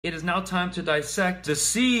It is now time to dissect the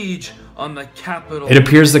siege on the Capitol. It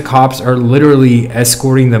appears the cops are literally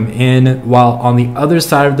escorting them in, while on the other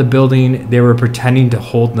side of the building, they were pretending to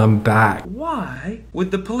hold them back. Why would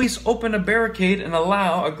the police open a barricade and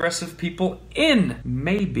allow aggressive people in?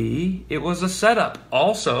 Maybe it was a setup.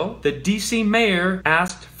 Also, the DC mayor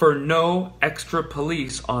asked for no extra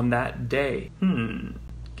police on that day.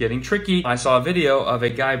 Getting tricky. I saw a video of a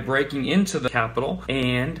guy breaking into the Capitol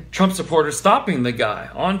and Trump supporters stopping the guy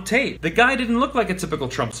on tape. The guy didn't look like a typical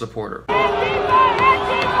Trump supporter.